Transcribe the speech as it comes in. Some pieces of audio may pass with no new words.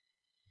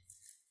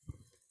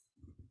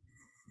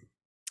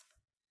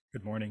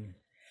Good morning.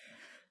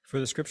 For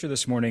the scripture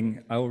this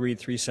morning, I will read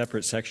three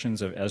separate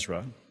sections of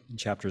Ezra, in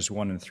chapters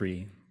 1 and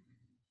 3.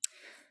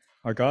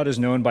 Our God is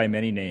known by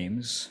many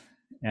names,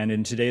 and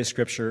in today's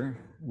scripture,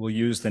 we'll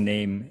use the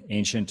name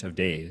Ancient of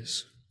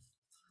Days.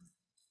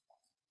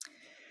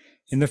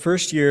 In the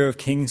first year of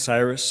King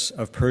Cyrus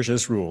of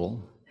Persia's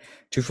rule,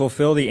 to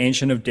fulfill the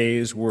Ancient of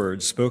Days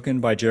words spoken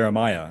by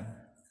Jeremiah,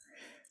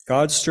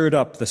 God stirred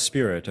up the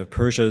spirit of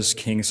Persia's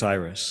King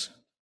Cyrus.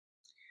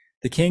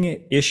 The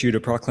king issued a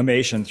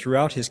proclamation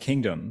throughout his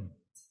kingdom.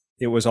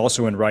 It was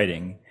also in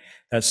writing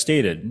that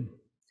stated,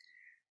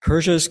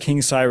 Persia's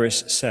King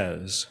Cyrus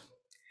says,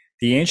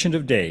 the Ancient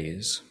of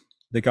Days,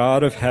 the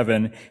God of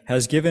heaven,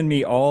 has given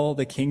me all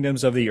the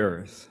kingdoms of the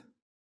earth.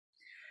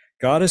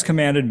 God has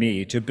commanded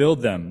me to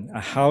build them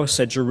a house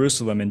at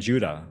Jerusalem in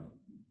Judah.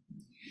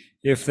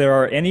 If there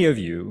are any of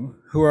you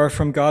who are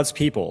from God's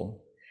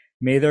people,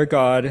 may their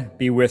God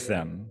be with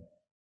them.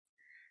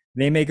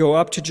 They may go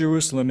up to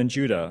Jerusalem in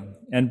Judah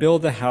and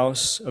build the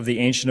house of the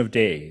Ancient of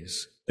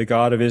Days, the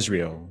God of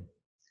Israel.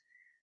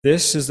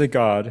 This is the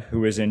God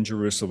who is in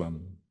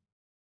Jerusalem.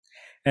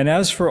 And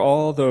as for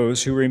all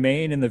those who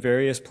remain in the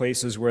various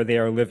places where they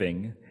are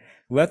living,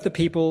 let the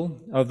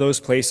people of those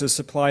places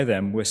supply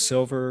them with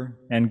silver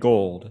and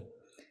gold,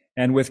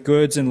 and with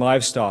goods and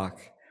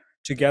livestock,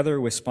 together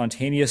with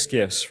spontaneous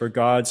gifts for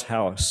God's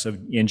house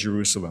in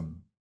Jerusalem.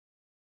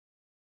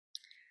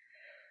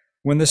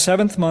 When the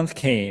 7th month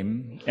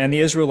came, and the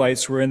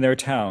Israelites were in their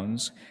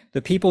towns,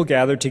 the people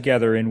gathered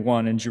together in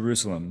one in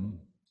Jerusalem.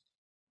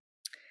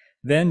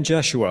 Then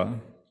Jeshua,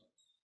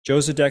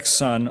 Josedek's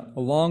son,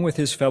 along with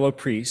his fellow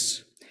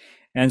priests,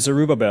 and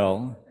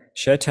Zerubbabel,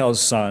 Shealtiel's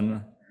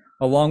son,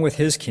 along with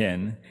his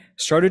kin,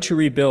 started to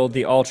rebuild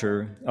the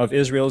altar of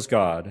Israel's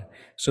God,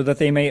 so that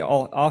they may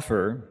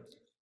offer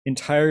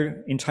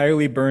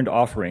entirely burned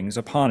offerings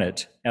upon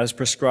it, as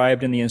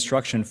prescribed in the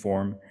instruction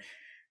form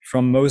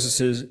from Moses,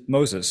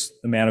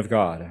 the man of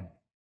God.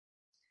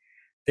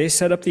 They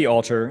set up the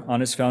altar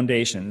on its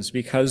foundations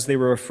because they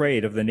were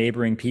afraid of the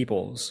neighboring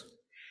peoples,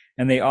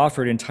 and they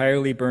offered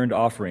entirely burned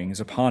offerings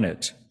upon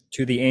it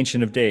to the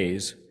Ancient of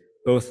Days,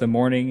 both the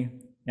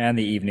morning and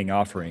the evening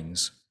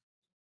offerings.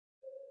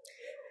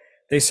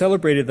 They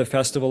celebrated the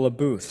festival of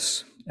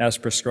booths as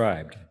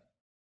prescribed.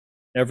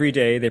 Every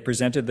day they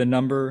presented the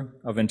number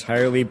of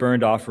entirely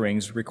burned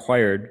offerings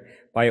required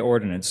by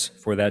ordinance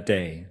for that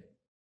day.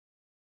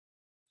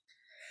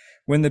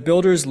 When the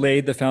builders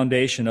laid the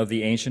foundation of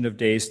the Ancient of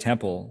Days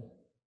temple,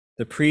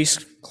 the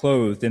priests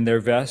clothed in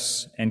their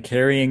vests and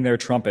carrying their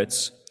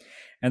trumpets,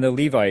 and the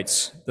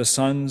Levites, the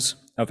sons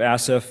of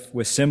Asaph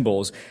with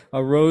cymbals,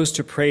 arose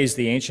to praise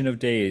the Ancient of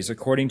Days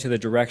according to the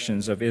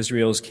directions of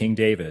Israel's King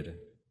David.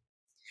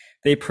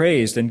 They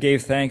praised and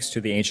gave thanks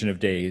to the Ancient of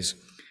Days,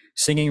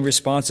 singing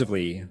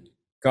responsively,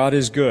 God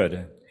is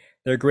good,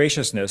 their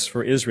graciousness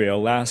for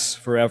Israel lasts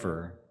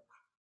forever.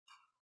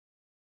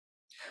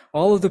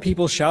 All of the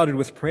people shouted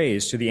with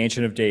praise to the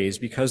Ancient of Days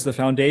because the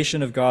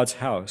foundation of God's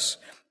house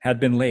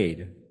had been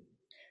laid.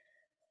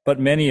 But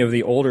many of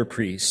the older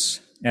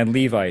priests and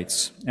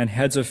Levites and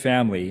heads of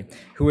family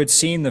who had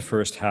seen the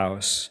first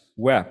house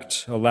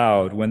wept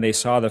aloud when they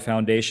saw the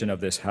foundation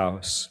of this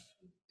house,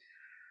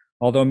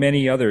 although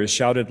many others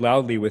shouted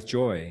loudly with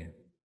joy.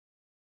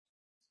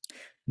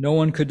 No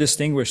one could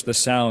distinguish the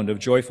sound of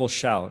joyful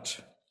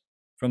shout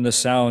from the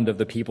sound of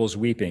the people's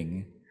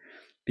weeping,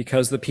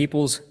 because the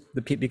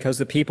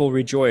people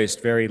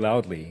rejoiced very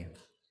loudly.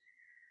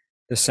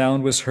 The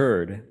sound was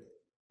heard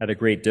at a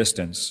great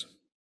distance.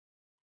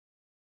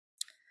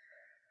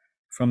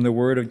 From the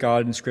word of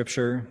God in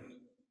Scripture,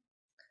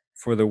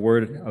 for the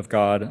word of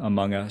God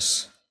among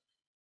us,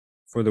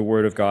 for the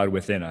word of God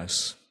within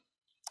us.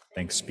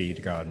 Thanks be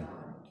to God.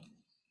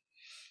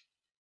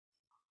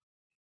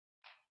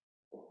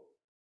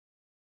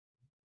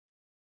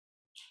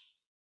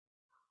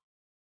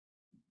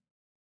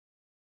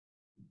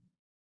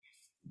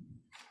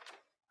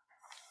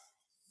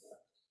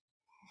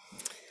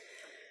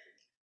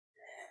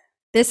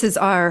 This is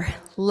our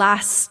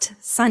last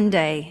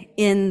Sunday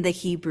in the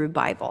Hebrew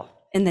Bible,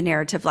 in the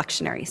narrative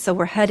lectionary. So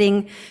we're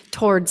heading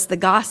towards the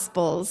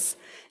Gospels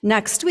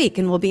next week,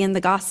 and we'll be in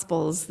the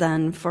Gospels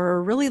then for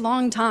a really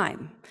long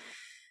time,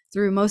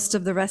 through most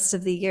of the rest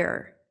of the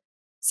year.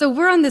 So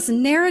we're on this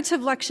narrative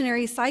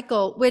lectionary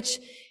cycle, which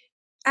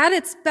at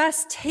its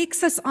best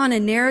takes us on a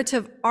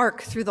narrative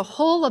arc through the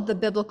whole of the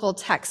biblical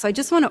text. So I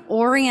just want to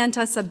orient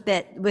us a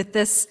bit with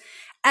this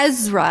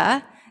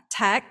Ezra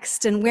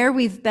text and where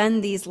we've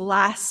been these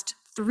last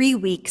 3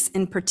 weeks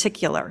in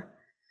particular.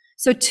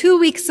 So 2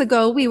 weeks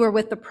ago, we were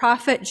with the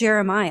prophet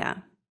Jeremiah,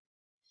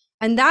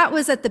 and that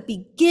was at the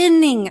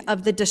beginning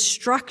of the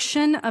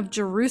destruction of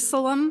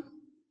Jerusalem.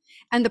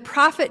 And the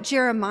prophet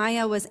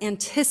Jeremiah was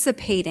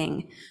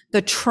anticipating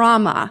the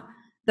trauma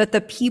that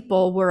the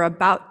people were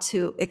about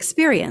to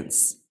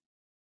experience.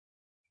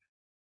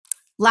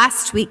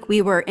 Last week,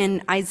 we were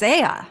in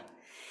Isaiah.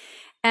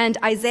 And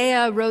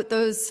Isaiah wrote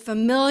those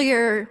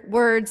familiar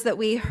words that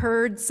we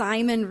heard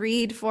Simon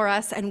read for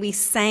us, and we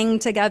sang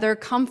together,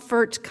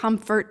 "Comfort,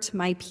 comfort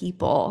my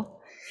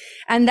people."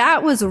 And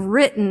that was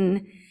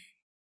written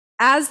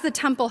as the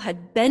temple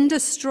had been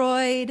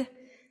destroyed,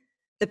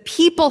 the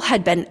people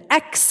had been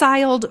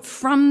exiled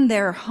from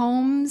their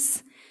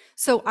homes.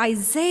 So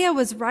Isaiah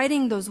was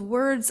writing those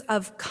words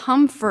of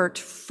comfort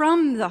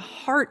from the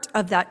heart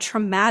of that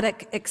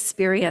traumatic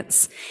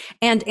experience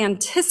and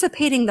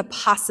anticipating the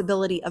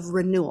possibility of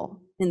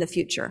renewal in the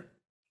future.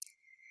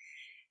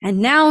 And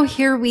now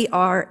here we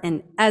are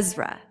in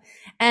Ezra.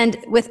 And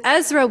with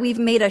Ezra, we've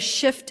made a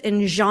shift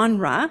in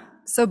genre.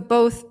 So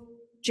both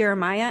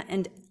Jeremiah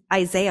and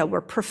Isaiah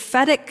were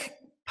prophetic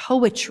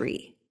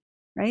poetry,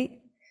 right?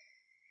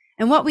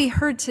 And what we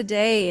heard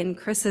today in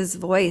Chris's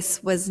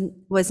voice was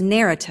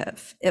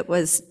narrative. It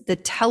was the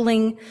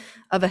telling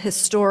of a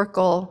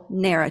historical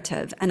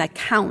narrative, an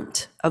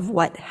account of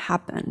what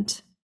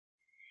happened.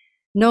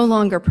 No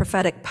longer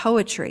prophetic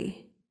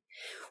poetry.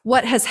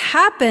 What has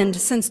happened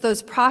since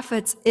those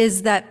prophets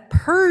is that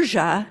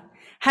Persia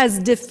has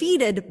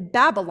defeated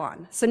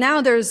Babylon. So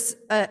now there's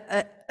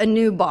a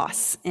new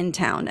boss in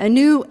town, a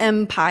new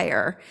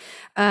empire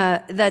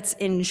that's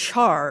in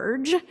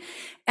charge.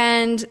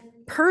 And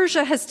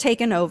Persia has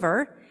taken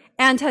over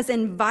and has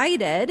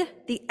invited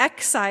the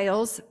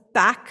exiles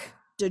back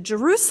to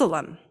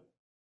Jerusalem.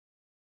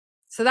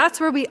 So that's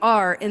where we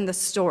are in the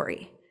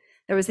story.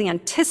 There was the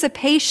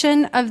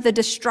anticipation of the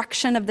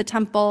destruction of the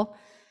temple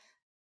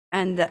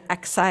and the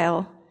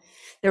exile.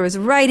 There was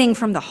writing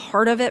from the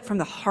heart of it, from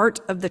the heart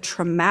of the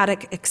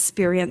traumatic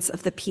experience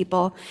of the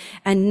people.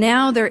 And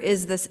now there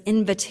is this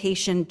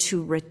invitation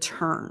to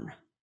return,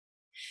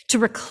 to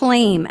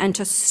reclaim and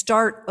to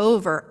start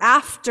over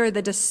after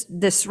the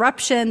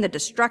disruption, the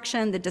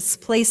destruction, the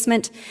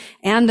displacement,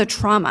 and the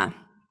trauma.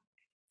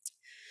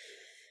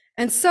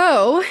 And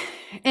so,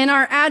 in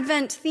our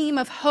Advent theme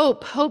of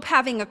hope, hope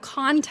having a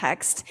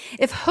context,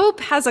 if hope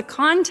has a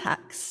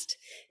context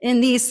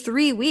in these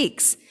 3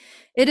 weeks,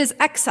 it is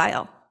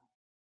exile.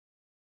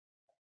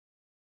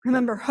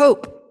 Remember,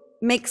 hope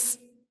makes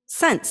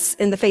sense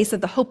in the face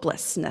of the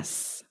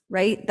hopelessness,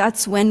 right?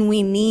 That's when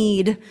we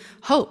need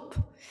hope.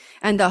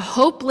 And the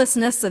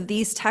hopelessness of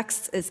these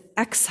texts is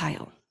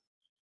exile.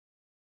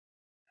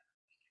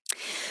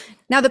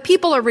 Now, the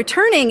people are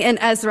returning in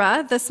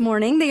Ezra this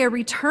morning. They are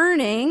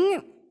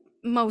returning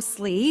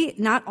mostly,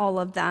 not all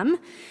of them,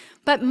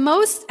 but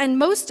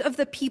most of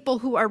the people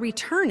who are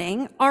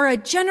returning are a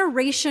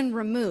generation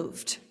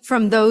removed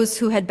from those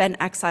who had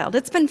been exiled.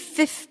 It's been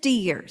 50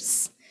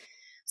 years.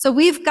 So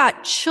we've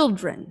got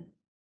children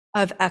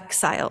of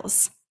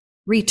exiles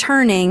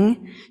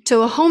returning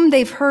to a home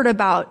they've heard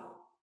about,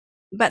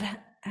 but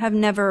have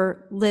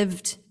never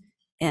lived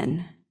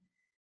in.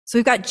 So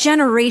we've got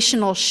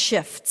generational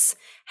shifts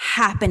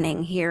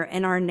happening here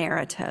in our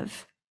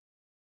narrative.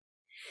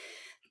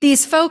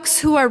 These folks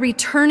who are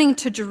returning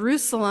to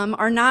Jerusalem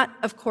are not,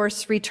 of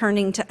course,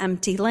 returning to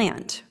empty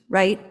land,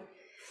 right?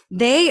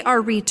 They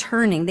are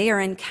returning. They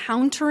are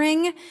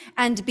encountering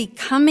and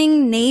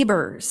becoming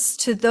neighbors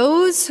to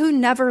those who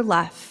never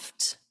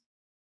left,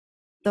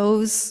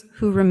 those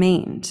who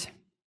remained.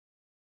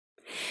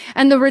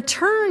 And the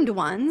returned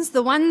ones,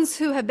 the ones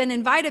who have been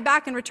invited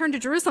back and returned to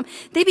Jerusalem,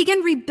 they begin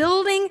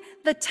rebuilding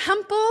the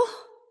temple,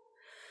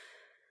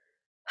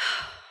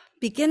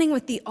 beginning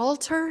with the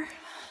altar,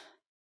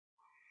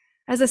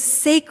 as a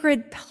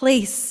sacred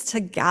place to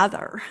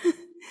gather,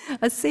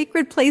 a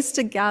sacred place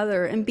to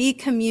gather and be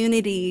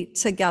community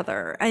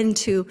together and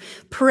to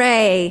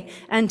pray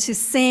and to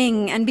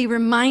sing and be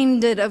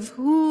reminded of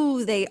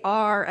who they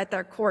are at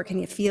their core. Can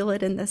you feel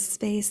it in this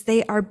space?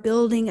 They are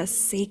building a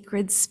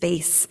sacred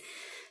space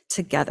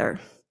together.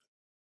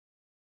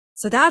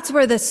 So that's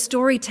where the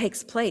story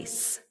takes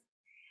place.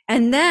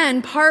 And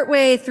then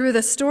partway through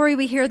the story,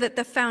 we hear that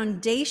the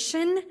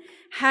foundation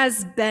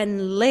has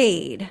been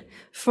laid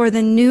for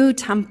the new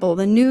temple,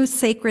 the new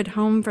sacred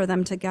home for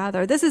them to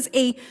gather. This is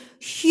a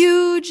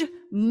huge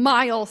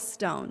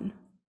milestone,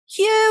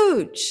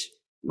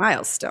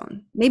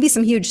 maybe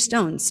some huge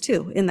stones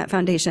too in that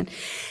foundation.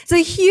 It's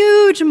a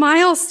huge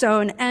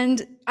milestone.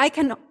 And I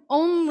can't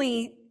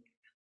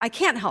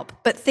help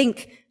but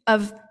think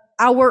of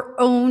our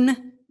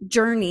own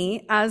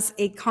journey as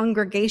a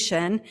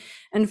congregation.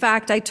 In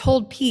fact, I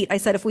told Pete, I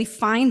said, if we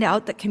find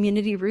out that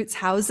Community Roots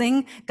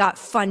Housing got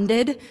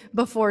funded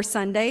before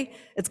Sunday,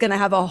 it's going to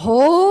have a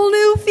whole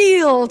new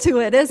feel to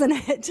it, isn't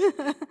it?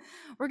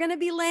 We're going to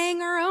be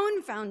laying our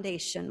own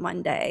foundation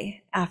one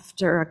day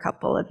after a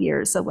couple of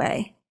years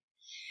away.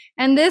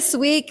 And this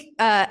week,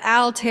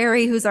 Al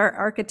Terry, who's our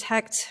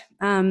architect,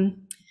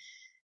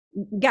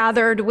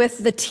 gathered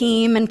with the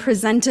team and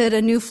presented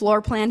a new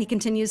floor plan. He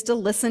continues to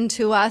listen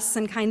to us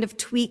and kind of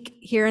tweak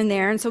here and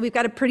there. And so we've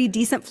got a pretty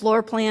decent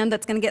floor plan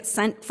that's going to get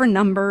sent for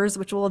numbers,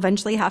 which we'll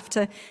eventually have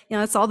to,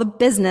 it's all the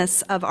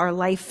business of our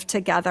life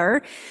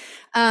together.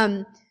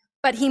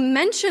 But he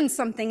mentioned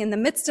something in the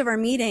midst of our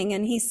meeting,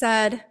 and he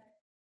said,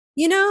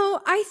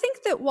 I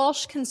think that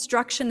Walsh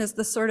Construction is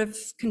the sort of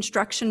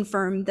construction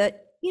firm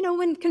that,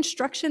 when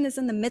construction is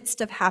in the midst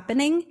of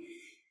happening,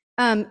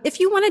 if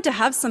you wanted to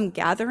have some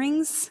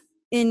gatherings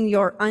in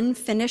your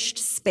unfinished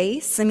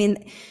space,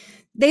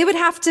 They would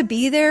have to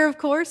be there, of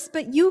course,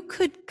 but you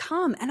could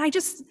come. And I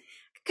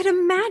could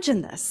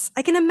imagine this.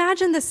 I can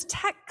imagine this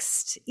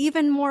text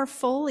even more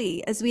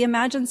fully as we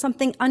imagine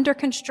something under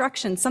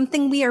construction,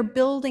 something we are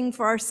building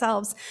for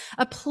ourselves,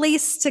 a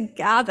place to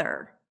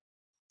gather,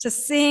 to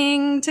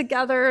sing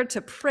together,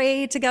 to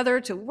pray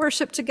together, to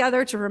worship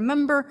together, to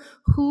remember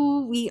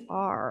who we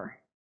are.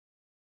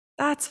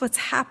 That's what's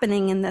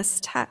happening in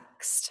this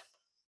text.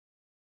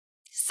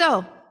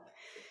 So,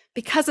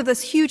 because of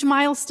this huge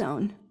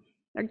milestone,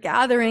 they're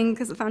gathering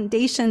because the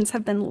foundations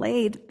have been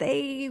laid.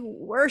 They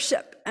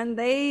worship and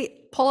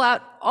they pull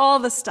out all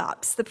the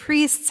stops. The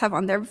priests have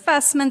on their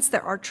vestments.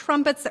 There are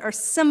trumpets. There are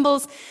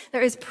cymbals.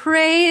 There is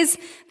praise.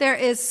 There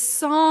is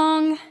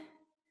song.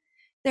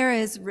 There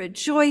is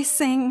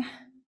rejoicing.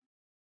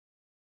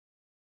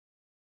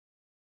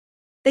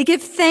 They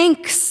give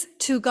thanks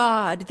to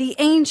God, the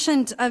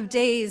Ancient of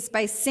Days,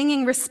 by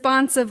singing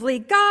responsively,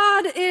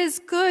 God is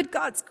good.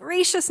 God's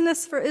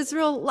graciousness for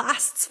Israel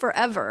lasts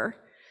forever.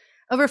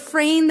 A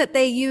refrain that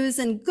they use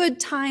in good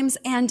times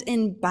and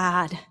in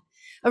bad.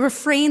 A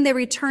refrain they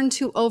return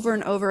to over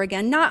and over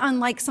again, not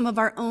unlike some of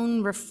our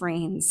own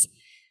refrains.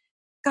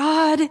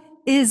 God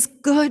is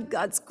good.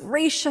 God's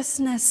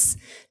graciousness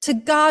to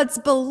God's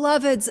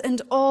beloveds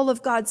and all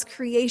of God's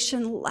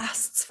creation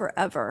lasts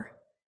forever.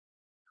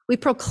 We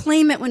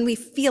proclaim it when we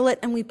feel it,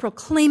 and we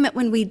proclaim it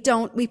when we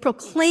don't. We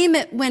proclaim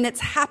it when it's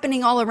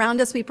happening all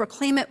around us. We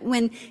proclaim it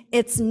when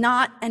it's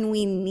not, and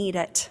we need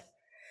it.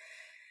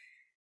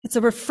 It's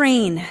a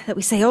refrain that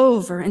we say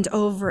over and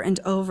over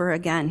and over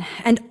again.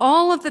 And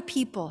all of the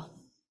people,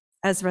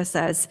 Ezra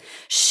says,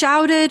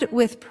 shouted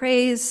with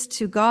praise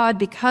to God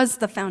because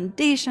the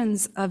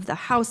foundations of the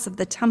house of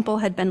the temple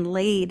had been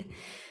laid.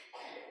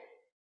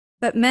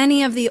 But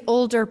many of the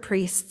older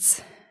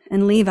priests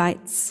and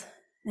Levites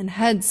and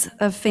heads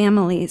of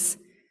families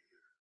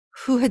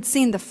who had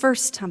seen the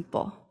first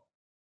temple,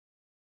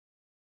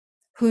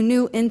 who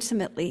knew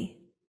intimately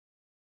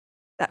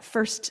that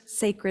first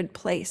sacred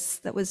place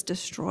that was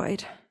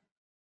destroyed,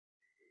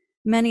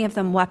 many of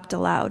them wept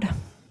aloud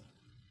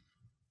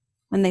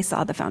when they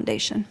saw the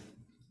foundation.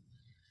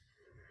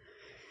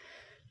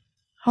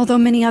 Although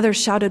many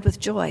others shouted with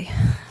joy.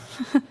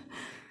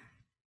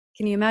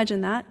 Can you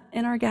imagine that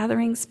in our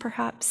gatherings,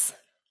 perhaps?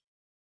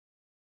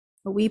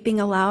 A weeping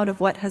aloud of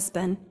what has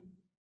been,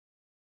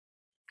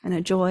 and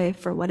a joy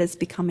for what is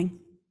becoming.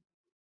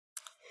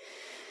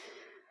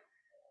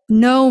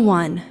 No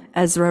one,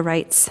 Ezra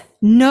writes,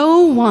 no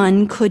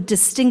one could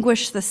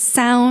distinguish the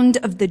sound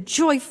of the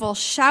joyful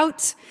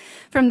shout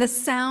from the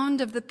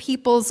sound of the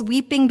people's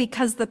weeping,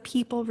 because the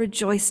people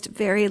rejoiced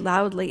very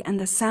loudly, and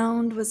the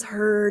sound was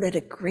heard at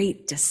a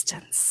great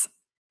distance.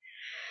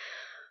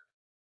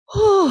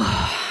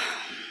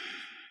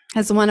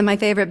 As one of my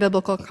favorite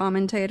biblical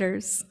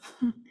commentators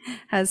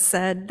has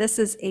said, this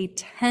is a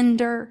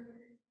tender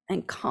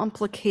and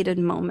complicated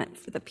moment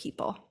for the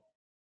people.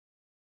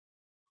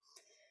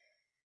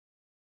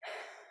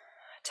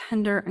 A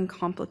tender and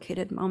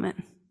complicated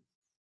moment.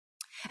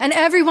 And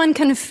everyone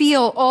can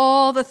feel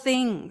all the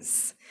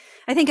things.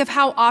 I think of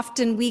how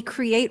often we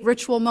create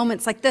ritual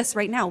moments like this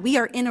right now. We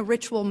are in a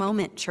ritual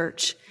moment,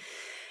 church.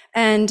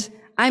 And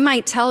I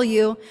might tell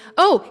you,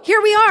 oh, here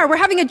we are, we're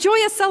having a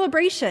joyous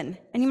celebration.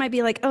 And you might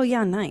be like, oh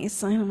yeah,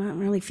 nice. I'm not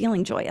really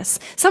feeling joyous.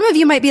 Some of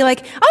you might be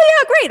like, oh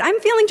yeah, great, I'm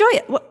feeling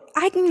joyous. Well,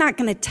 I'm not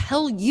going to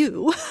tell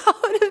you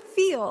how to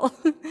feel.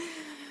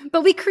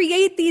 But we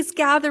create these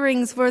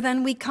gatherings where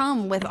then we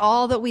come with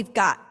all that we've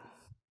got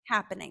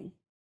happening.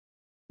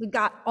 We've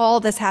got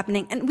all this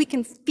happening, and we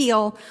can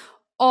feel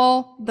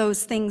all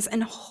those things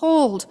and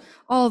hold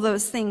all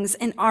those things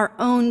in our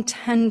own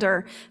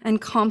tender and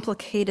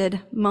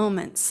complicated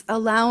moments,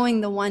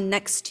 allowing the one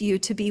next to you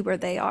to be where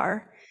they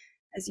are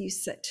as you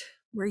sit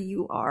where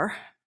you are.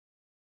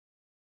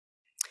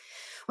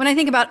 When I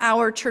think about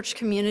our church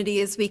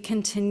community as we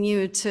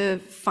continue to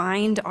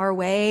find our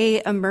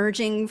way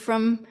emerging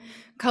from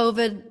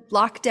COVID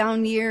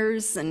lockdown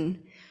years,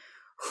 and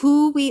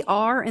who we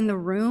are in the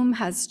room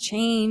has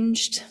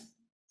changed.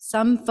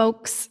 Some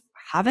folks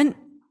haven't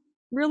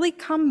really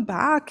come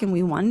back, and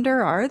we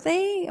wonder, are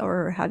they,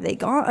 or have they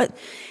gone?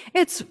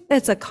 It's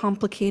a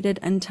complicated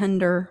and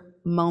tender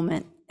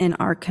moment in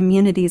our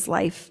community's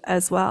life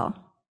as well.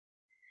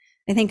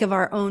 I think of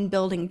our own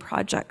building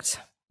project.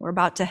 We're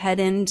about to head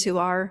into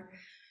our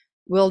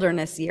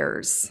wilderness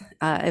years.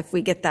 If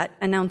we get that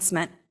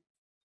announcement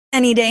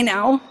any day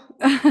now,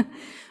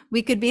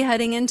 we could be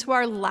heading into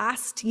our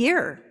last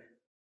year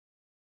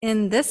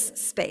in this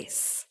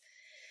space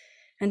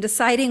and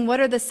deciding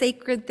what are the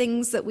sacred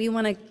things that we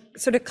want to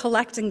sort of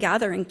collect and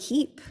gather and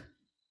keep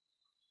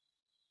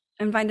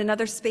and find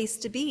another space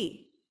to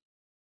be,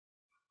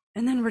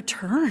 and then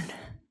return,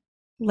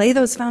 lay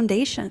those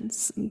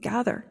foundations and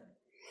gather.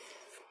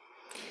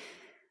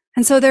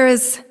 And so there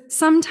is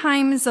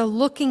sometimes a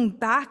looking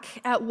back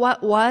at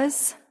what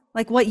was,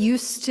 like what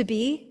used to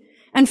be,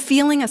 and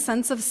feeling a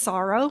sense of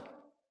sorrow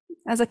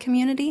as a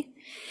community.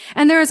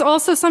 And there is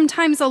also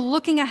sometimes a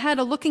looking ahead,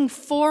 a looking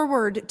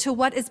forward to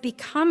what is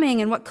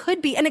becoming and what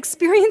could be, and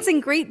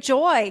experiencing great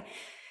joy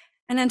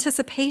and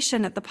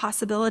anticipation at the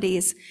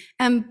possibilities.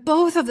 And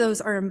both of those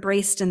are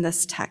embraced in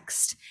this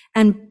text,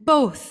 and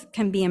both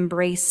can be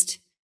embraced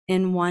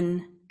in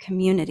one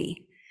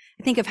community.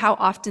 I think of how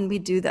often we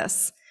do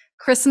this.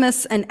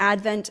 Christmas and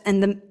Advent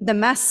and the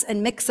mess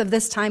and mix of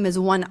this time is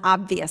one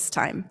obvious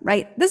time,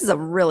 right? This is a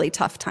really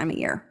tough time of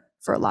year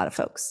for a lot of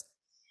folks.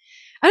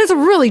 And it's a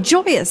really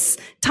joyous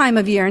time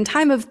of year and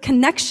time of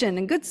connection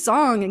and good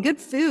song and good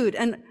food.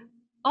 And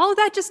all of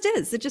that just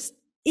is. It just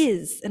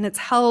is. And it's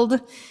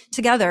held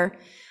together.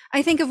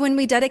 I think of when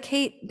we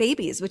dedicate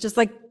babies, which is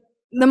like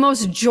the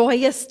most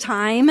joyous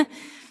time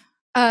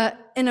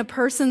in a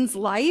person's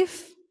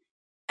life.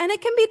 And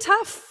it can be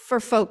tough for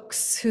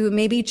folks who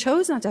maybe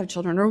chose not to have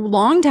children or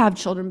long to have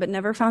children, but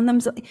never found them,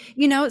 so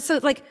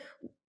like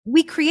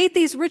we create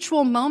these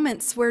ritual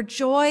moments where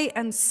joy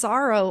and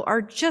sorrow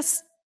are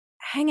just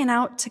hanging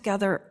out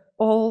together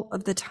all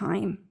of the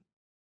time.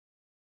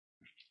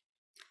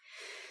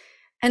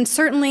 And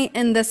certainly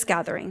in this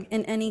gathering,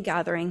 in any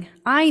gathering,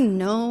 I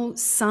know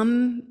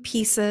some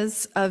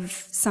pieces of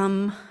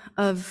some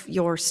of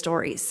your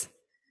stories.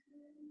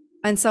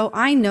 And so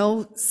I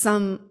know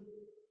some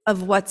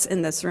of what's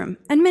in this room.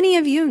 And many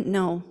of you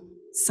know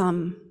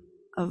some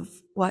of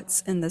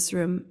what's in this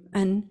room.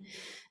 And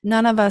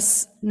none of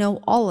us know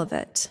all of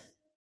it.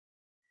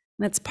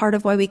 And it's part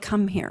of why we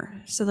come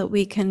here, so that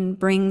we can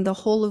bring the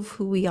whole of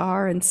who we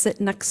are and sit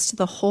next to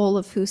the whole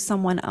of who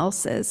someone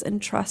else is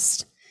and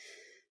trust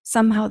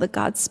somehow that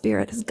God's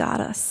Spirit has got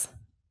us.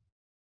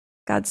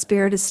 God's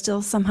Spirit is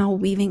still somehow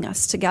weaving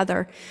us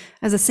together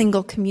as a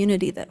single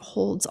community that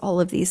holds all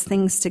of these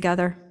things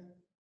together.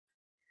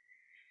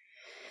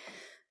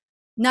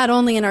 Not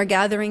only in our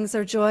gatherings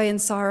are joy and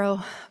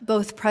sorrow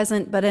both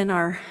present, but in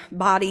our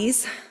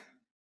bodies.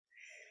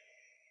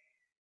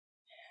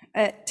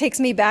 It takes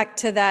me back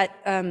to that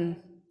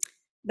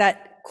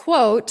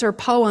quote or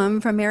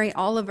poem from Mary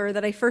Oliver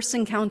that I first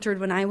encountered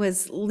when I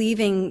was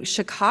leaving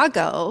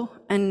Chicago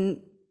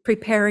and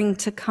preparing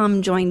to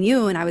come join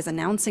you. And I was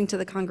announcing to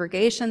the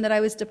congregation that I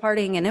was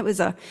departing, and it was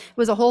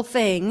a whole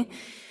thing.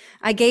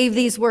 I gave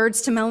these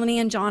words to Melanie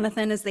and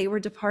Jonathan as they were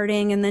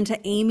departing, and then to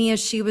Amy as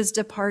she was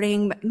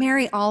departing. But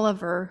Mary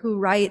Oliver, who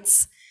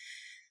writes,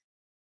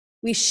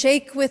 "We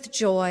shake with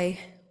joy,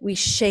 we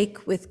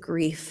shake with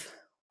grief.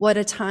 What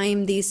a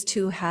time these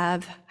two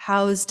have,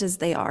 housed as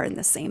they are in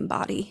the same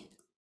body."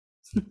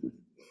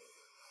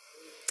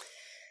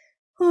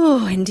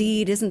 Oh,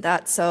 indeed, isn't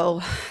that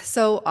so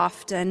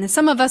often?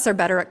 Some of us are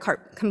better at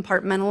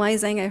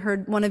compartmentalizing. I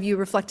heard one of you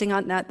reflecting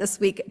on that this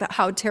week about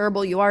how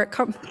terrible you are at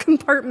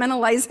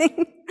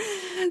compartmentalizing.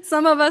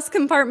 Some of us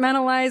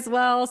compartmentalize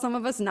well, some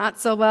of us not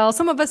so well.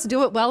 Some of us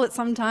do it well at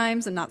some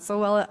times and not so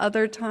well at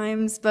other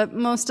times, but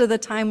most of the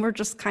time we're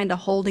just kind of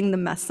holding the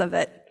mess of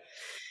it,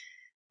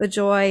 the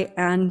joy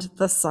and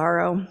the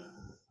sorrow.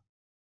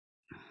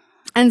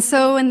 And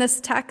so in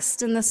this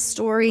text, in this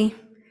story,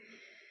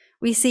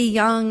 we see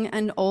young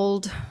and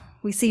old.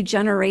 We see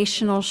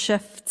generational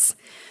shifts.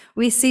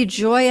 We see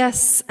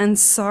joyous and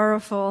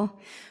sorrowful.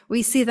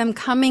 We see them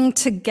coming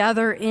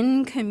together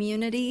in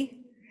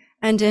community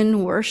and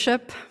in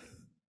worship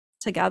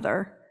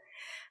together.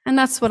 And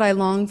that's what I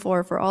long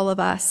for all of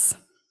us.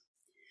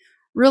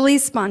 Really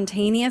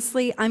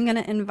spontaneously, I'm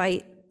going to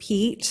invite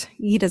Pete,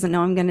 he doesn't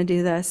know I'm going to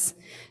do this,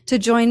 to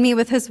join me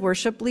with his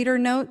worship leader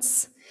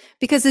notes.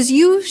 Because as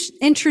you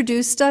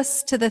introduced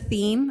us to the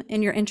theme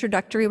in your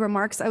introductory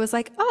remarks, I was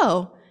like,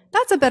 oh,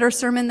 that's a better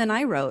sermon than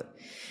I wrote.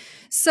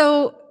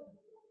 So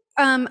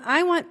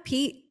I want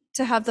Pete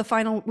to have the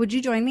final. Would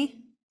you join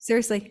me?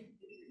 Seriously.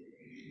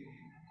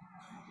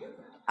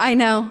 I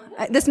know.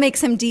 This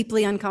makes him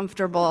deeply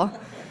uncomfortable.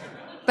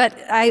 But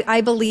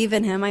I believe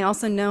in him. I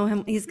also know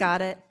him. He's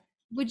got it.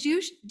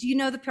 Do you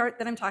know the part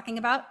that I'm talking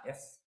about?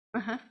 Yes.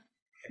 Uh-huh.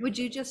 Would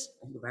you just.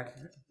 Go back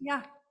to it.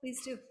 Yeah. Please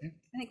do.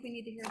 I think we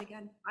need to hear it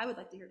again. I would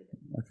like to hear it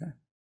again. Okay.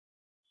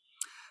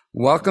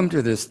 Welcome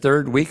to this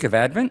third week of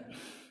Advent.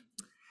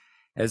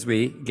 As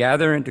we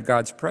gather into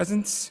God's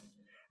presence,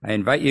 I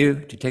invite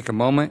you to take a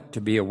moment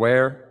to be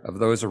aware of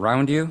those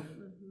around you,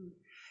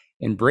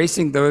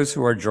 embracing those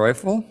who are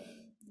joyful,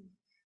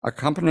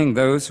 accompanying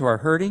those who are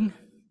hurting,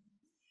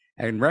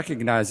 and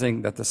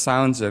recognizing that the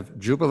sounds of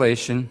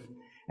jubilation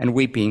and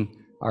weeping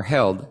are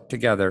held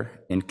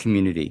together in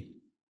community.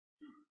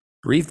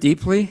 Breathe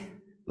deeply.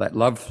 Let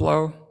love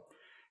flow,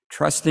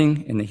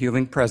 trusting in the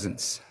healing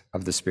presence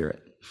of the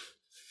Spirit.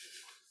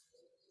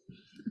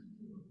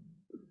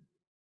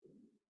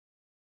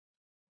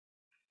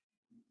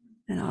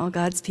 And all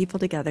God's people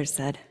together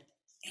said,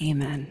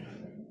 Amen.